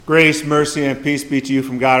Grace, mercy, and peace be to you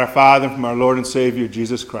from God our Father and from our Lord and Savior,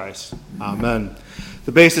 Jesus Christ. Amen.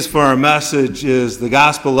 The basis for our message is the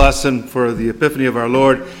gospel lesson for the Epiphany of our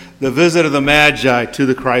Lord, the visit of the Magi to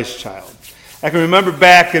the Christ child. I can remember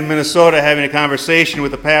back in Minnesota having a conversation with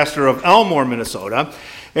the pastor of Elmore, Minnesota,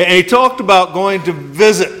 and he talked about going to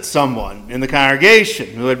visit someone in the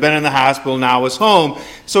congregation who had been in the hospital and now was home.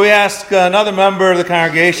 So he asked another member of the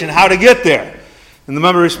congregation how to get there. And the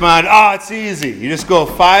member responded, it's easy. You just go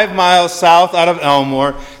 5 miles south out of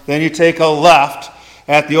Elmore, then you take a left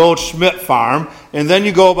at the old Schmidt farm, and then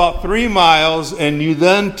you go about 3 miles, and you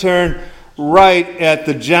then turn right at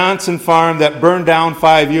the Johnson farm that burned down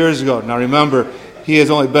 5 years ago. Now remember, he has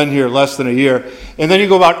only been here less than a year. And then you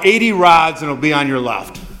go about 80 rods, and it'll be on your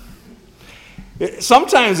left.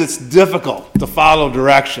 Sometimes it's difficult to follow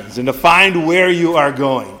directions and to find where you are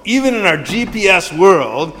going. Even in our GPS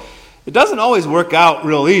world, it doesn't always work out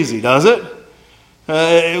real easy, does it?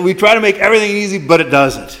 We try to make everything easy, but it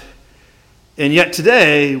doesn't. And yet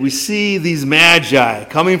today, we see these magi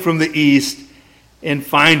coming from the east and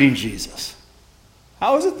finding Jesus.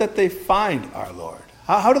 How is it that they find our Lord?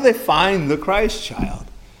 How do they find the Christ child?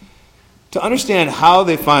 To understand how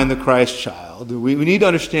they find the Christ child, we need to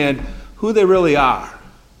understand who they really are.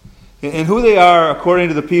 And who they are according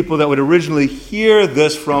to the people that would originally hear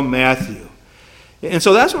this from Matthew. And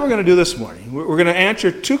so that's what we're going to do this morning. We're going to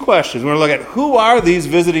answer two questions. We're going to look at who are these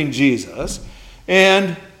visiting Jesus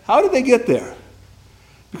and how did they get there?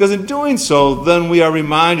 Because in doing so, then we are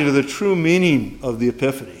reminded of the true meaning of the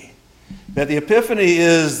Epiphany. That the Epiphany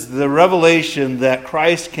is the revelation that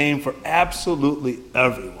Christ came for absolutely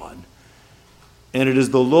everyone. And it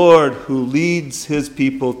is the Lord who leads his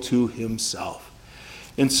people to himself.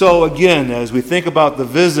 And so again, as we think about the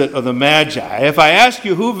visit of the Magi, if I ask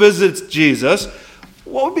you who visits Jesus,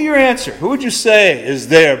 what would be your answer? Who would you say is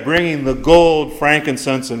there bringing the gold,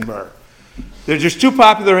 frankincense, and myrrh? There's just two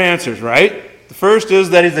popular answers, right? The first is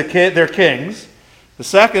that they're kings. The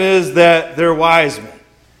second is that they're wise men.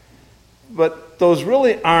 But those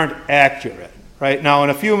really aren't accurate, right? Now, in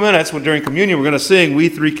a few minutes, during communion, we're going to sing "We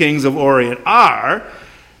Three Kings of Orient Are."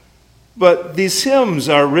 But these hymns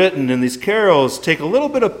are written and these carols take a little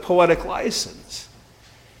bit of poetic license.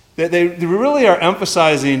 They really are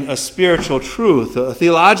emphasizing a spiritual truth, a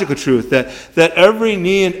theological truth, that every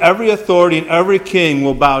knee and every authority and every king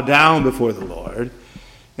will bow down before the Lord,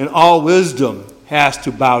 and all wisdom has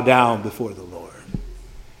to bow down before the Lord.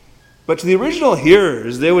 But to the original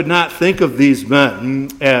hearers, they would not think of these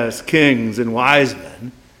men as kings and wise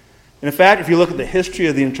men. And in fact, if you look at the history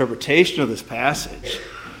of the interpretation of this passage,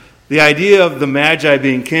 the idea of the Magi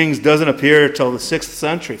being kings doesn't appear until the 6th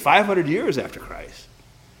century, 500 years after Christ.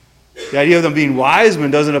 The idea of them being wise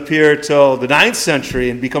men doesn't appear until the 9th century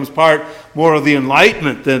and becomes part more of the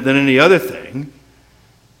Enlightenment than any other thing.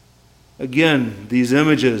 Again, these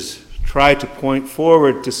images try to point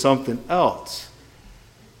forward to something else.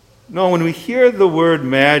 No, when we hear the word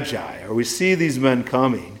Magi, or we see these men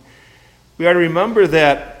coming, we are to remember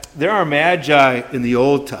that there are Magi in the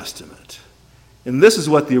Old Testament. And this is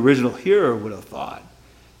what the original hearer would have thought.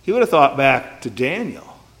 He would have thought back to Daniel.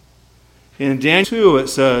 In Daniel 2 it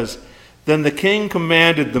says, "Then the king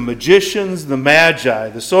commanded the magicians, the magi,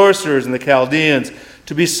 the sorcerers, and the Chaldeans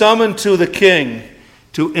to be summoned to the king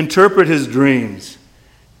to interpret his dreams.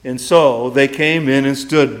 And so they came in and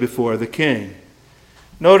stood before the king."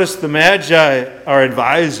 Notice the magi are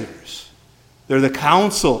advisors. They're the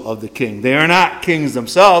council of the king. They are not kings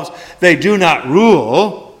themselves. They do not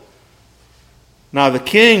rule. Now the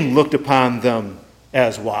king looked upon them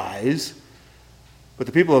as wise, but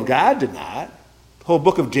the people of God did not. The whole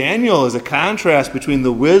book of Daniel is a contrast between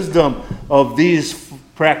the wisdom of these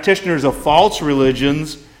practitioners of false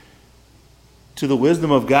religions to the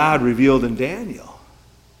wisdom of God revealed in Daniel.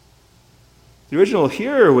 The original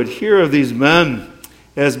hearer would hear of these men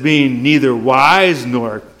as being neither wise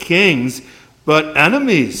nor kings, but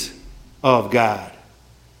enemies of God.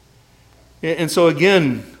 And so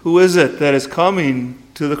again, who is it that is coming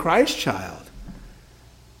to the Christ child?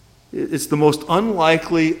 It's the most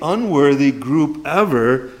unlikely, unworthy group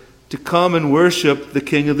ever to come and worship the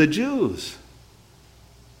King of the Jews.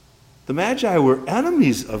 The Magi were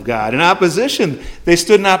enemies of God, in opposition. They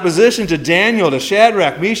stood in opposition to Daniel, to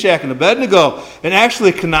Shadrach, Meshach, and Abednego, and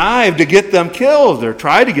actually connived to get them killed, or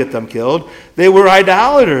tried to get them killed. They were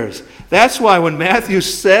idolaters. That's why when Matthew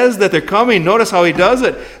says that they're coming, notice how he does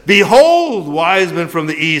it. "Behold, wise men from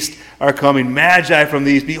the east are coming, Magi from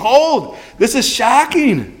the east." Behold, this is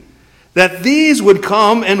shocking. That these would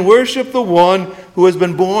come and worship the one who has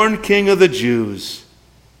been born King of the Jews.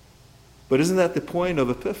 But isn't that the point of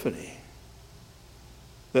Epiphany?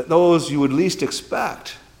 That those you would least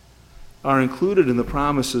expect are included in the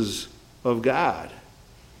promises of God.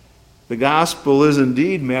 The gospel is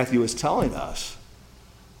indeed, Matthew is telling us,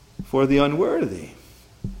 for the unworthy.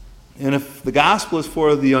 And if the gospel is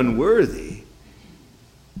for the unworthy,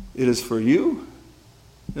 it is for you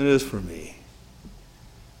and it is for me.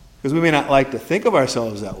 Because we may not like to think of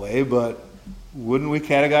ourselves that way, but wouldn't we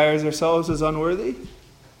categorize ourselves as unworthy?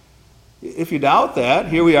 If you doubt that,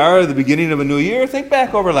 here we are at the beginning of a new year. Think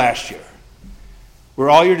back over last year. Were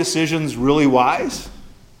all your decisions really wise?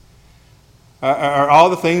 Are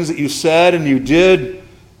all the things that you said and you did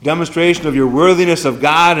demonstration of your worthiness of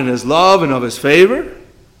God and His love and of His favor?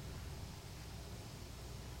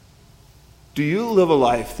 Do you live a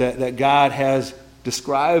life that God has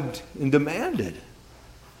described and demanded?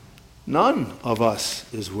 None of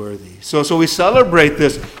us is worthy. So we celebrate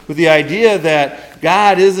this with the idea that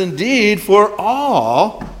God is indeed for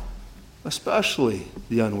all, especially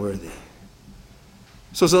the unworthy.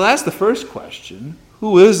 So that's the first question.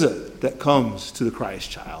 Who is it that comes to the Christ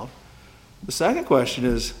child? The second question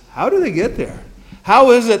is, how do they get there? How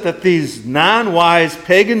is it that these non-wise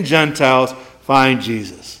pagan Gentiles find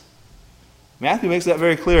Jesus? Matthew makes that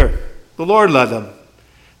very clear. The Lord led them.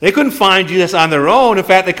 They couldn't find Jesus on their own. In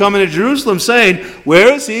fact, they come into Jerusalem saying,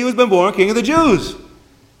 "Where is he who has been born King of the Jews?"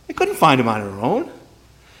 They couldn't find him on their own.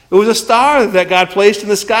 It was a star that God placed in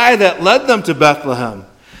the sky that led them to Bethlehem.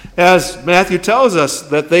 As Matthew tells us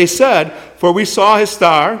that they said, "For we saw his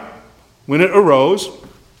star when it arose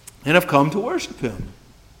and have come to worship him."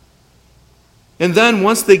 And then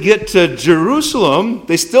once they get to Jerusalem,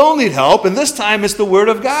 they still need help, and this time it's the word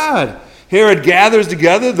of God. Herod gathers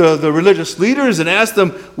together the religious leaders and asks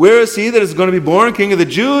them, "Where is he that is going to be born King of the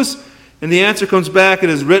Jews?" And the answer comes back, "It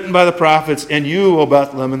is written by the prophets, and you, O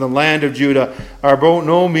Bethlehem, in the land of Judah, are by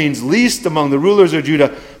no means least among the rulers of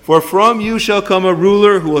Judah, for from you shall come a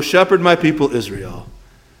ruler who will shepherd my people Israel."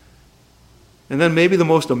 And then maybe the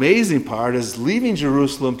most amazing part is leaving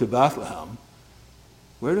Jerusalem to Bethlehem.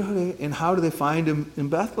 Where do they, and how do they find him in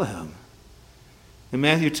Bethlehem? And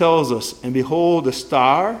Matthew tells us, "And behold, a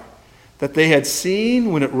star that they had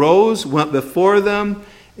seen when it rose went before them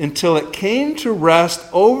until it came to rest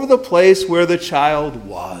over the place where the child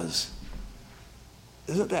was."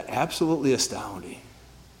 Isn't that absolutely astounding?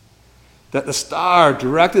 That the star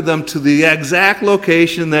directed them to the exact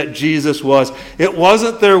location that Jesus was. It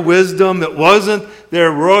wasn't their wisdom, it wasn't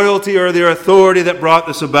their royalty or their authority that brought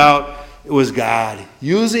this about. It was God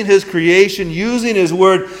using his creation, using his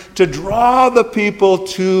word to draw the people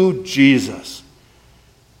to Jesus.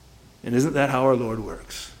 And isn't that how our Lord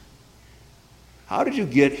works? How did you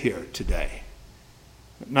get here today?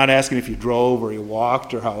 I'm not asking if you drove or you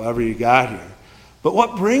walked or however you got here. But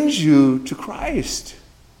what brings you to Christ?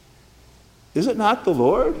 Is it not the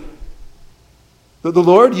Lord? The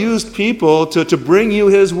Lord used people to bring you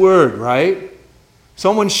his word, right?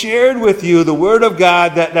 Someone shared with you the word of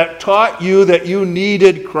God that taught you that you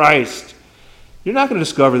needed Christ. You're not going to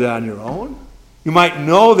discover that on your own. You might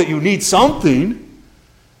know that you need something,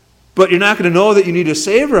 but you're not going to know that you need a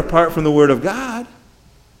Savior apart from the Word of God.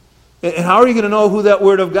 And how are you going to know who that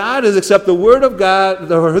Word of God is except the Word of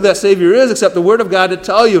God, or who that Savior is, except the Word of God to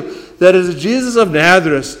tell you that it is Jesus of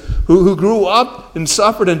Nazareth who grew up and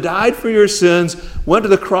suffered and died for your sins, went to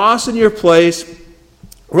the cross in your place,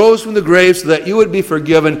 rose from the grave so that you would be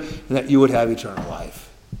forgiven and that you would have eternal life.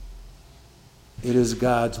 It is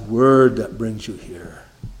God's Word that brings you here.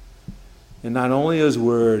 And not only his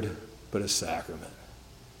Word, but his sacrament.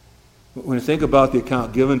 When you think about the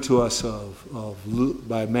account given to us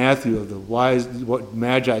by Matthew of the wise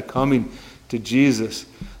magi coming to Jesus,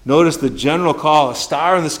 notice the general call, a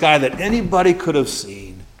star in the sky that anybody could have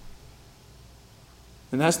seen.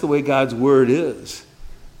 And that's the way God's word is.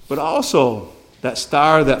 But also, that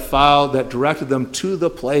star that followed, that directed them to the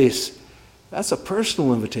place, that's a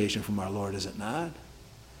personal invitation from our Lord, is it not?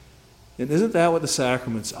 And isn't that what the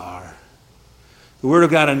sacraments are? The Word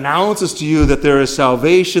of God announces to you that there is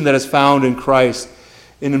salvation that is found in Christ.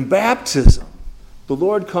 And in baptism, the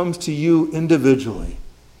Lord comes to you individually.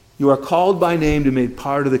 You are called by name to be made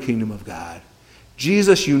part of the kingdom of God.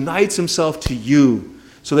 Jesus unites himself to you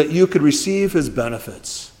so that you could receive his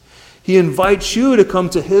benefits. He invites you to come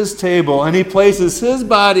to his table, and he places his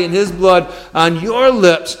body and his blood on your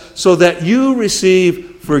lips so that you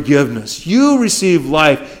receive forgiveness. You receive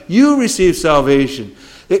life. You receive salvation.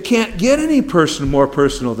 It can't get any more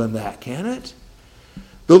personal than that, can it?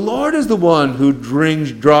 The Lord is the one who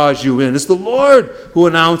draws you in. It's the Lord who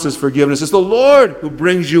announces forgiveness. It's the Lord who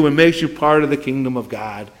brings you and makes you part of the kingdom of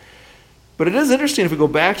God. But it is interesting if we go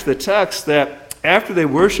back to the text that after they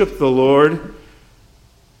worship the Lord,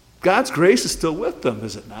 God's grace is still with them,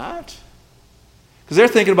 is it not? Because they're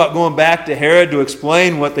thinking about going back to Herod to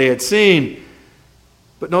explain what they had seen.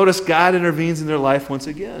 But notice God intervenes in their life once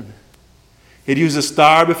again. He'd used a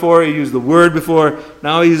star before, he used the word before,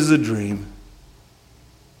 now he uses a dream.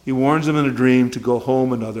 He warns them in a dream to go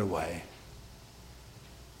home another way.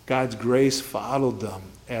 God's grace followed them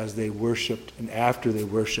as they worshiped and after they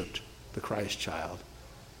worshiped the Christ child.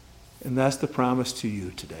 And that's the promise to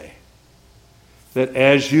you today. That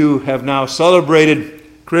as you have now celebrated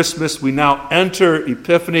Christmas, we now enter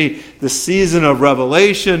Epiphany, the season of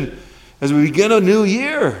revelation, as we begin a new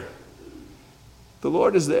year. The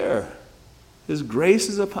Lord is there. His grace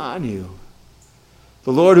is upon you.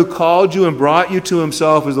 The Lord who called you and brought you to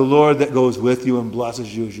himself is the Lord that goes with you and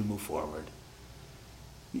blesses you as you move forward.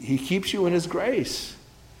 He keeps you in his grace.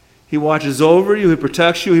 He watches over you. He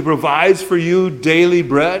protects you. He provides for you daily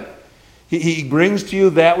bread. He brings to you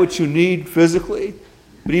that which you need physically,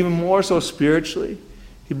 but even more so spiritually.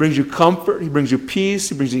 He brings you comfort. He brings you peace.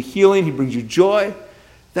 He brings you healing. He brings you joy.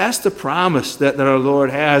 That's the promise that our Lord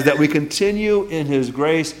has, that we continue in his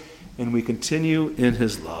grace and we continue in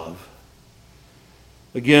his love.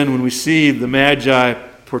 Again, when we see the Magi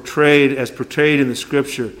portrayed in the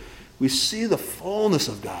Scripture, we see the fullness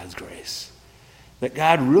of God's grace. That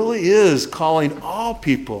God really is calling all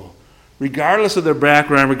people, regardless of their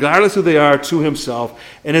background, regardless of who they are, to himself.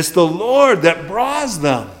 And it's the Lord that draws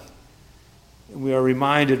them. And we are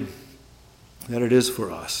reminded that it is for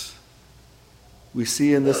us. We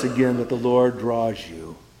see in this again that the Lord draws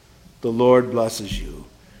you. The Lord blesses you.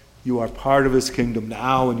 You are part of his kingdom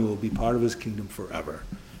now, and you will be part of his kingdom forever.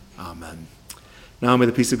 Amen. Now may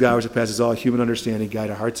the peace of God, which surpasses all human understanding,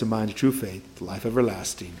 guide our hearts and minds to true faith, to life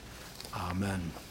everlasting. Amen.